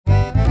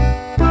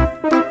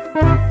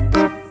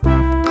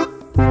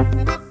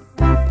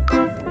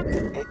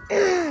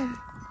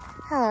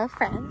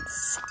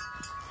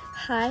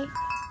Hi.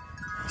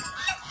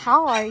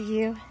 How are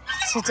you?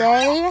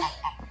 Today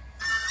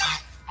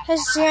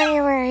is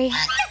January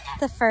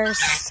the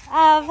 1st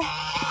of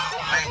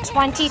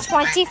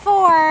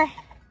 2024.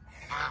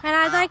 And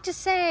I'd like to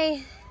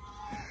say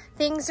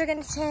things are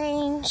going to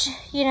change,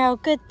 you know,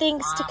 good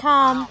things to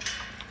come.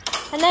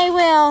 And they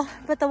will,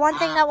 but the one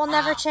thing that will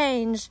never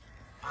change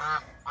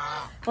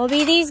will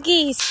be these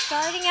geese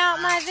starting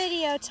out my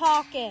video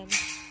talking.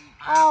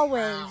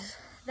 Always.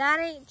 That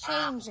ain't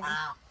changing.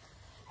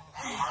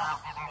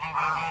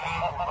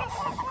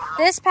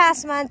 This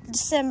past month,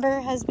 December,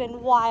 has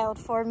been wild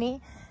for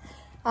me.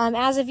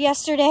 As of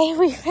yesterday,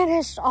 we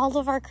finished all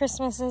of our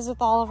Christmases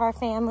with all of our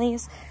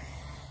families.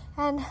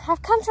 And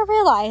I've come to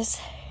realize,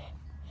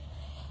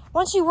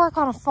 once you work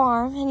on a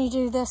farm and you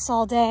do this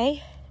all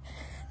day,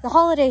 the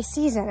holiday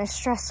season is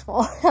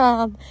stressful.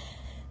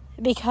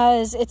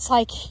 Because it's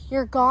like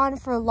you're gone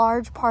for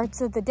large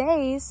parts of the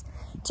days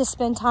to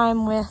spend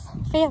time with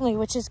family,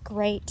 which is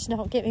great,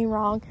 don't get me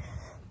wrong.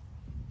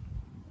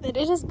 But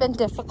it has been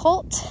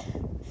difficult,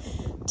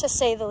 to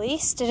say the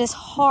least. It is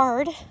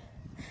hard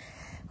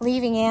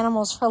leaving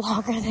animals for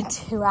longer than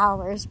 2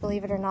 hours,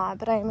 believe it or not,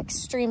 but I am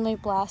extremely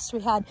blessed.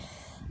 We had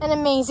an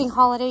amazing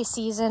holiday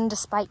season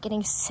despite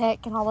getting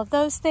sick and all of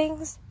those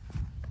things.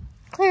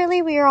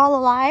 Clearly, we are all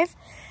alive.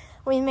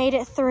 We made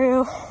it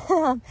through,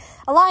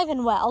 alive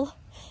and well.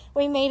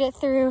 We made it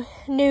through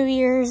New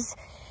Year's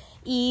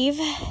Eve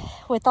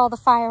with all the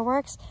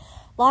fireworks.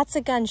 Lots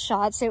of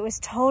gunshots. It was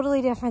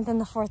totally different than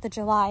the 4th of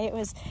July. It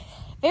was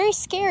very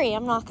scary,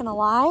 I'm not gonna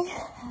lie.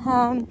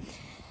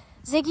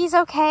 Ziggy's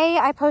okay.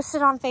 I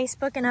posted on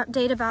Facebook an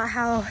update about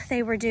how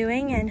they were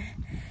doing, and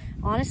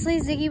honestly,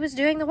 Ziggy was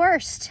doing the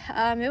worst.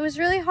 It was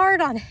really hard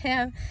on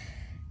him,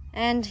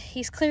 and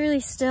he's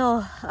clearly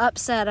still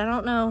upset. I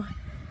don't know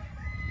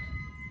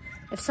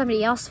if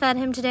somebody else fed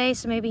him today,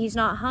 so maybe he's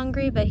not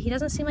hungry, but he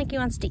doesn't seem like he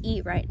wants to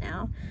eat right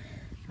now.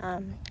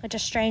 Which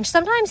is strange.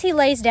 Sometimes he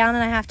lays down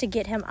and I have to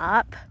get him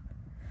up.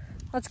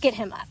 Let's get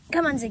him up.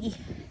 Come on, Ziggy.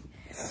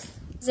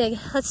 Zig,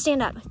 let's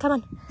stand up. Come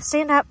on,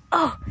 stand up.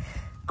 Oh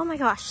my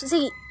gosh,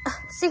 Ziggy.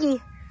 Ziggy.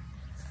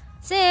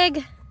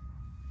 Zig.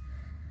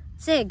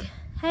 Zig.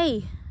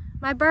 Hey,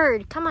 my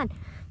bird. Come on,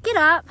 get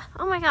up.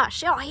 Oh my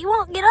gosh, oh, he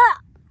won't get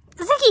up.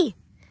 Ziggy.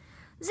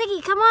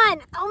 Ziggy, come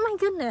on. Oh my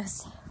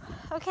goodness.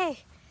 Okay,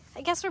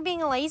 I guess we're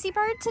being a lazy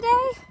bird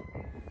today.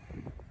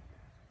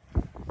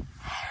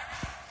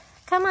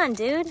 Come on,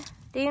 dude.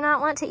 Do you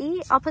not want to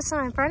eat? I'll put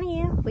some in front of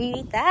you. Will you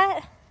eat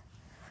that?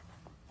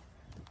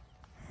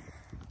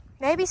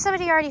 Maybe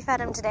somebody already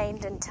fed him today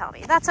and didn't tell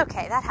me. That's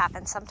okay. That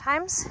happens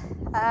sometimes.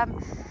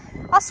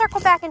 I'll circle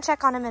back and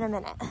check on him in a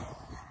minute.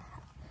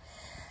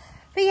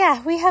 But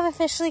yeah, we have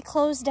officially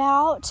closed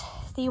out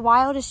the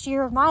wildest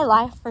year of my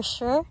life for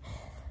sure.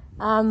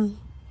 A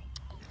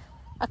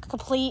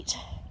complete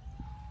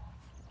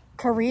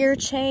career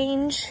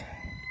change.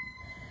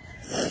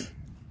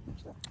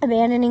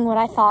 Abandoning what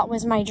I thought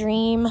was my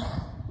dream,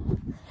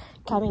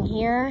 coming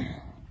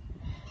here,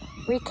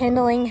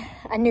 rekindling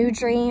a new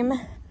dream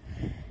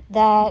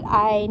that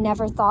I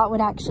never thought would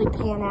actually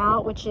pan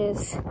out, which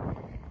is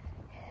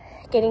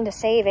getting to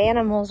save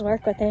animals,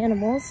 work with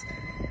animals.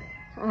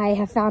 I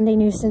have found a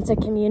new sense of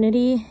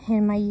community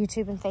in my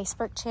YouTube and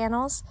Facebook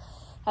channels.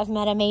 I've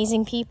met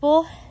amazing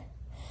people,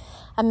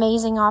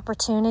 amazing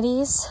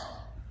opportunities,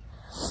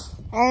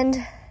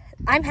 and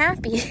I'm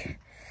happy.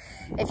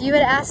 If you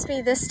had asked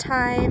me this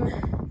time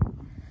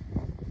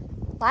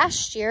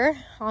last year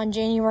on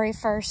January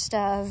 1st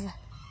of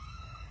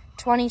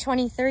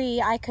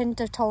 2023, I couldn't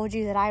have told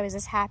you that I was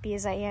as happy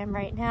as I am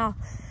right now.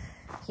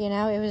 You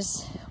know,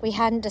 we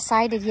hadn't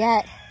decided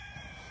yet.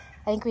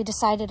 I think we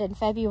decided in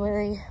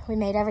February. We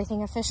made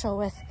everything official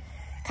with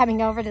coming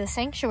over to the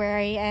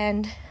sanctuary,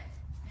 and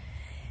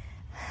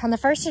on the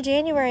 1st of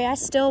January, I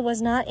still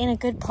was not in a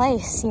good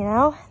place, you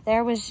know?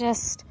 There was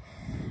just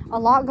a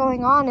lot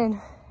going on, and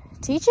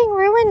teaching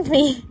ruined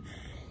me.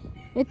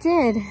 It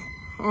did.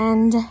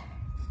 And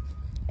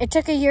it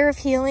took a year of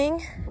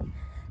healing.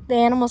 The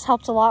animals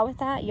helped a lot with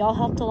that. Y'all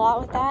helped a lot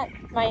with that.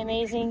 My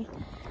amazing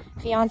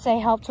fiance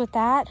helped with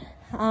that.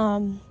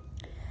 But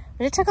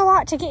it took a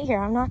lot to get here,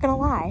 I'm not gonna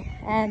lie.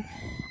 And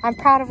I'm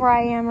proud of where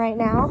I am right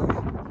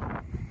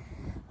now.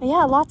 But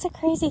yeah, lots of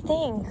crazy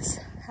things.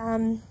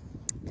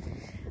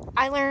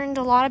 I learned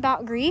a lot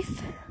about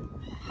grief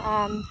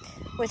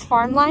with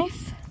farm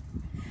life.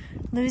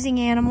 Losing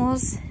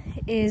animals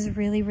is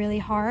really, really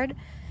hard.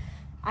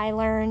 I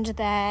learned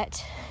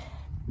that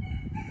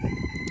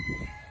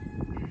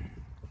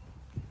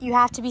you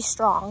have to be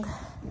strong,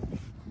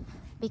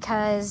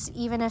 because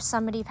even if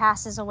somebody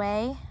passes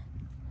away,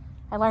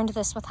 I learned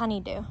this with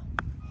Honeydew,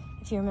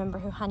 if you remember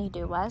who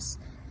Honeydew was,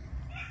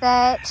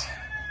 that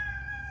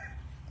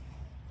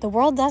the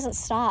world doesn't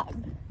stop.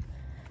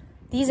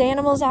 These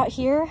animals out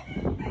here,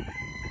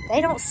 they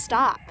don't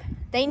stop.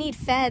 They need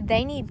fed,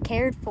 they need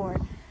cared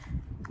for.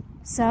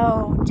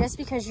 So just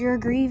because you're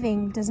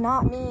grieving does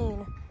not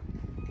mean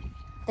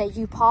that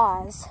you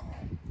pause.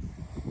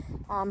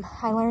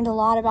 I learned a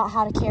lot about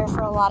how to care for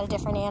a lot of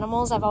different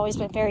animals. I've always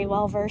been very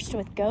well versed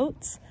with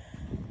goats,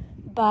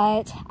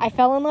 But I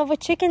fell in love with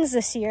chickens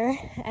this year,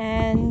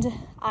 and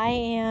I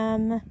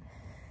am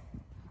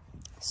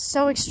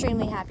so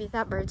extremely happy.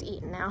 That bird's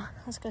eating now.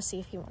 Let's go see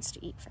if he wants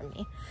to eat from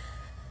me.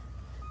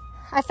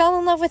 I fell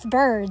in love with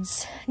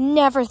birds.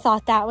 Never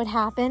thought that would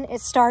happen. It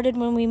started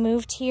when we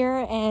moved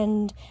here,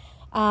 and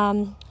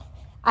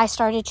I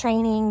started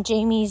training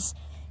Jamie's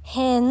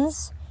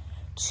hens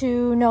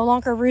to no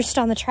longer roost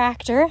on the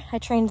tractor. I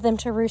trained them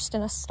to roost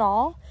in a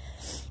stall.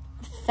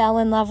 Fell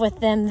in love with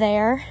them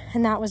there,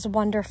 and that was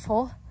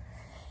wonderful.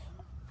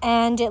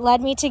 And it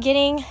led me to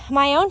getting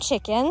my own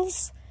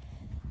chickens,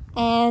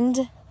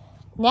 and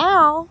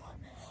now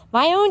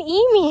my own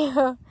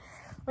emu.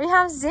 We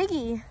have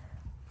Ziggy.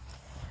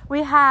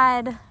 We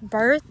had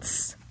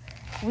births.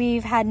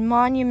 We've had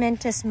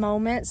monumentous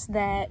moments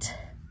that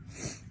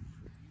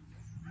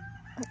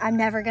I'm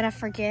never gonna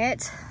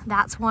forget.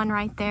 That's one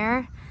right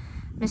there,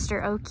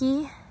 Mr.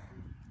 Okie.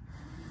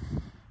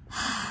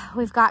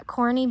 We've got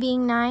Corny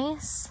being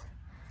nice.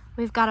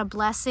 We've got a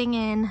blessing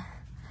in,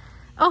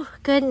 oh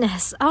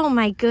goodness, oh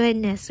my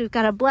goodness. We've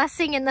got a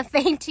blessing in the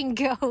fainting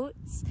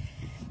goats.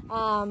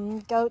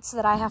 Goats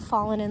that I have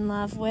fallen in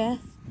love with.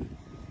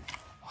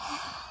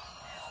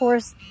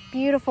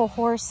 Beautiful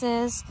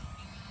horses,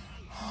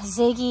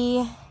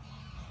 Ziggy,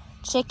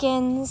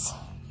 chickens.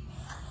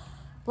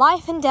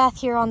 Life and death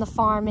here on the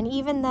farm, and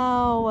even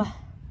though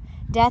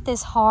death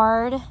is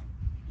hard,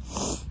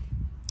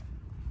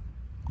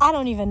 I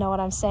don't even know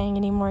what I'm saying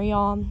anymore,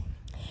 y'all.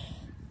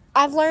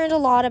 I've learned a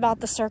lot about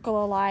the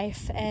circle of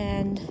life,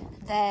 and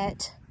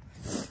that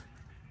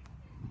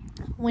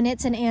when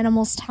it's an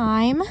animal's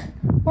time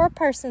or a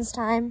person's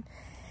time,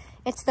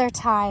 it's their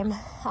time.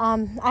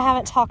 I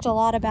haven't talked a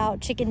lot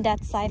about chicken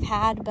deaths I've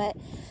had, but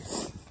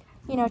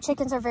you know,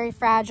 chickens are very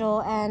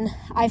fragile, and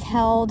I've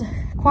held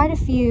quite a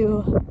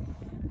few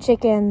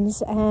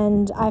chickens,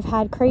 and I've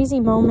had crazy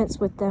moments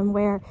with them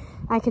where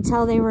I could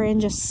tell they were in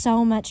just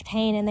so much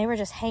pain, and they were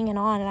just hanging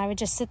on, and I would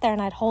just sit there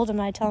and I'd hold them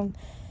and I'd tell them,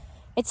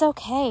 it's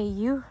okay,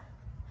 you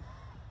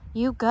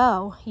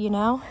go, you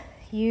know,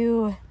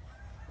 you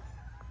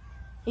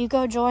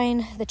go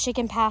join the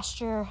chicken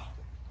pasture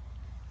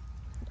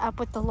up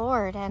with the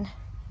Lord. And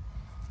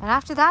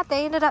after that,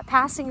 they ended up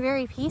passing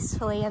very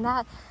peacefully, and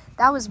that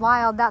was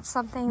wild. That's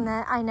something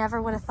that I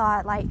never would have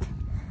thought, like,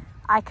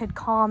 I could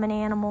calm an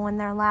animal in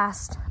their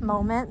last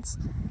moments.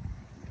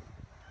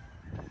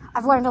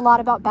 I've learned a lot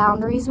about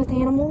boundaries with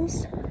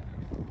animals,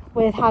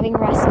 with having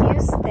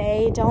rescues.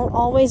 They don't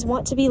always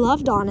want to be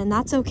loved on, and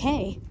that's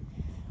okay.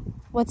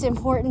 What's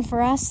important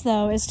for us,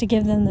 though, is to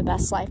give them the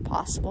best life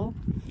possible.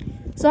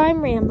 So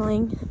I'm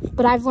rambling,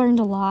 but I've learned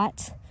a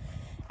lot.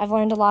 I've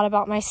learned a lot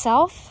about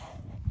myself.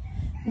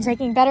 I'm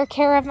taking better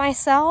care of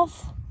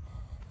myself.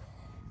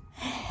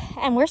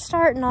 And we're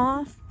starting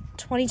off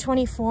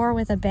 2024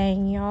 with a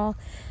bang, y'all.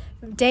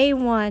 Day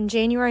one,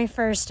 January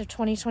 1st of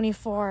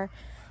 2024,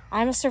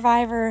 I'm a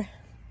Survivor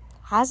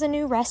has a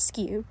new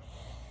rescue.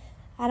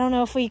 I don't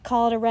know if we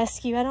call it a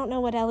rescue. I don't know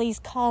what Ellie's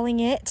calling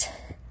it.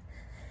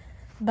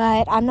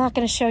 But I'm not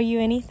going to show you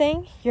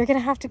anything. You're going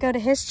to have to go to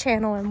his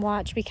channel and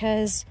watch,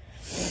 because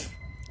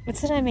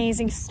it's an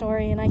amazing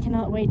story, and I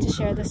cannot wait to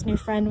share this new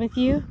friend with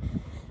you.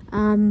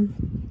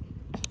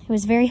 It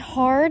was very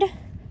hard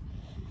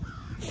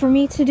for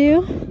me to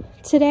do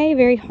today,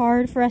 very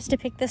hard for us to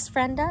pick this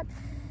friend up,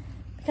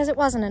 because it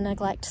wasn't a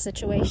neglect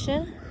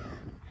situation.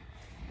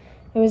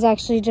 It was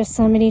actually just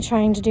somebody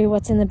trying to do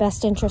what's in the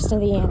best interest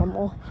of the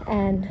animal,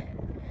 and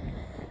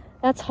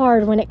that's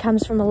hard when it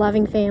comes from a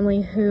loving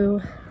family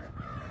who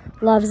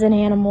loves an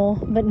animal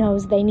but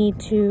knows they need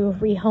to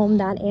rehome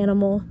that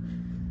animal,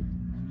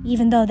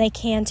 even though they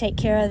can take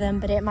care of them,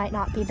 but it might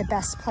not be the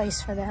best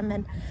place for them,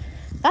 and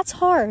that's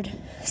hard.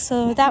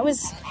 So that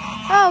was,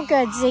 oh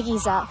good,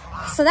 Ziggy's up.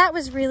 So that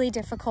was really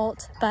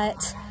difficult,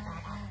 but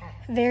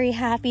very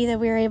happy that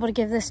we were able to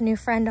give this new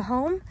friend a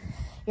home.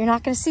 You're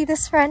not going to see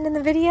this friend in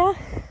the video.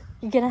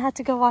 You're going to have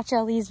to go watch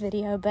Ellie's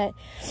video, but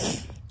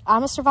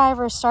I'm a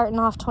Survivor starting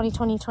off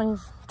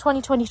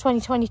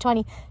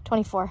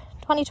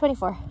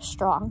 2024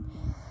 strong.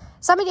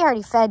 Somebody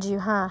already fed you,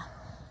 huh?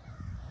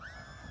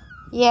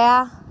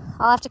 Yeah,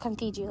 I'll have to come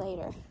feed you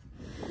later.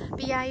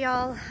 But yeah,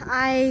 y'all,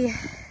 I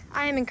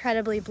am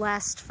incredibly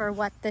blessed for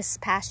what this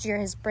past year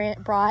has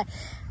brought.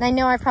 And I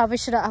know I probably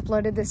should have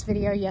uploaded this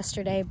video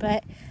yesterday,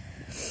 but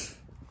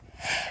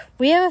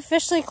we have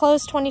officially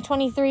closed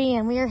 2023,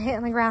 and we are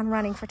hitting the ground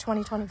running for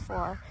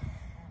 2024.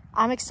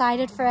 I'm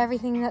excited for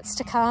everything that's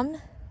to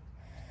come.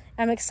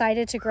 I'm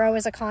excited to grow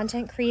as a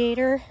content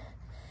creator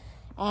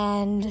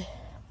and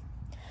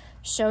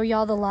show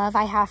y'all the love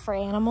I have for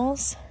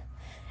animals.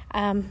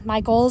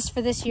 My goals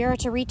for this year are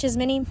to reach as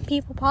many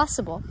people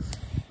possible.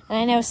 And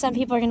I know some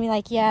people are going to be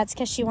like, yeah, it's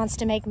because she wants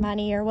to make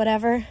money or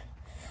whatever.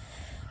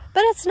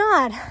 But it's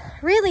not.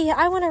 Really,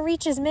 I want to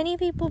reach as many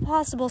people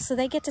possible so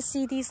they get to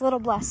see these little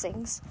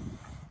blessings.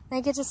 They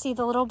get to see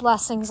the little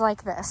blessings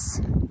like this.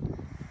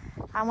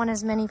 I want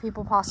as many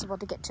people possible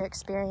to get to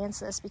experience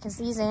this, because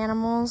these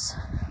animals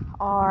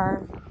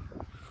are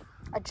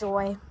a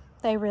joy.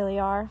 They really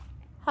are.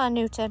 Huh,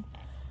 Newton?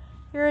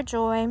 You're a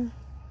joy.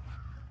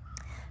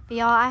 But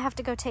y'all, I have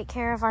to go take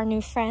care of our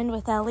new friend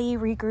with Ellie,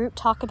 regroup,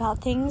 talk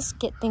about things,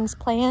 get things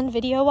planned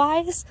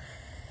video-wise,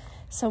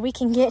 so we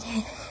can get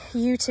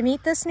you to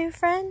meet this new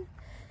friend.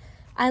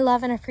 I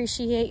love and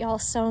appreciate y'all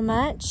so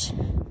much.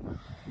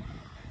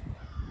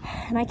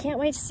 And I can't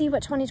wait to see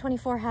what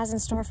 2024 has in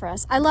store for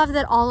us. I love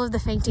that all of the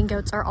fainting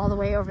goats are all the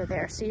way over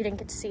there, so you didn't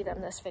get to see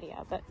them this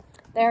video, but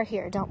they're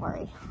here, don't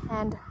worry.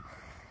 And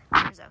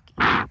here's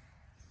Oki.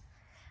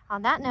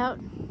 On that note,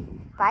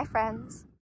 bye friends.